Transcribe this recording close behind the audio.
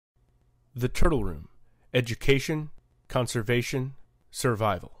The Turtle Room: Education, Conservation,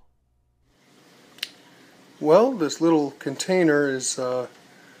 Survival. Well, this little container is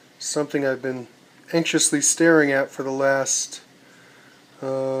something I've been anxiously staring at for the last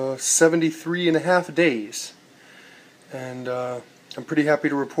 73 and a half days. And I'm pretty happy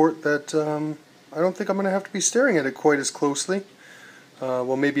to report that I don't think I'm going to have to be staring at it quite as closely.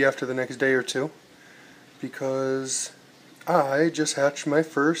 Well, maybe after the next day or two. Because I just hatched my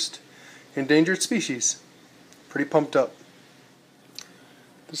first endangered species. Pretty pumped up.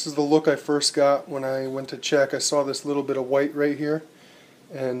 This is the look I first got when I went to check. I saw this little bit of white right here,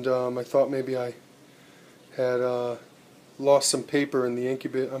 and I thought maybe I had lost some paper in the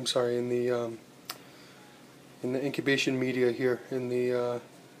in the incubation media here in the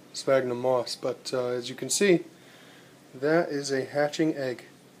sphagnum moss. But as you can see, that is a hatching egg.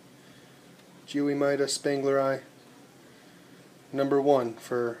 Geoemyda spengleri, #1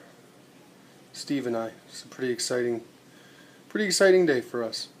 for Steve and I. It's a pretty exciting day for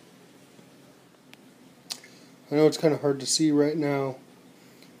us. I know it's kind of hard to see right now,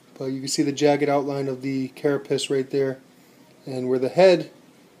 but you can see the jagged outline of the carapace right there, and where the head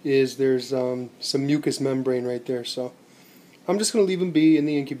is, there's some mucous membrane right there. So I'm just going to leave him be in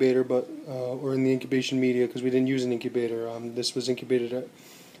the incubator, but or in the incubation media, because we didn't use an incubator. This was incubated at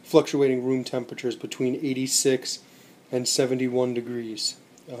fluctuating room temperatures between 86 and 71 degrees.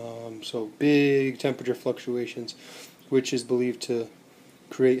 So big temperature fluctuations, which is believed to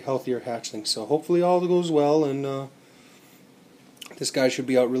create healthier hatchlings. So hopefully all goes well, and this guy should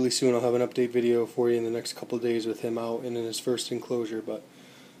be out really soon. I'll have an update video for you in the next couple of days with him out and in his first enclosure. But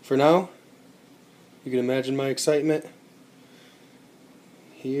for now, you can imagine my excitement.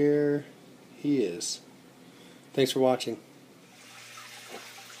 Here he is. Thanks for watching.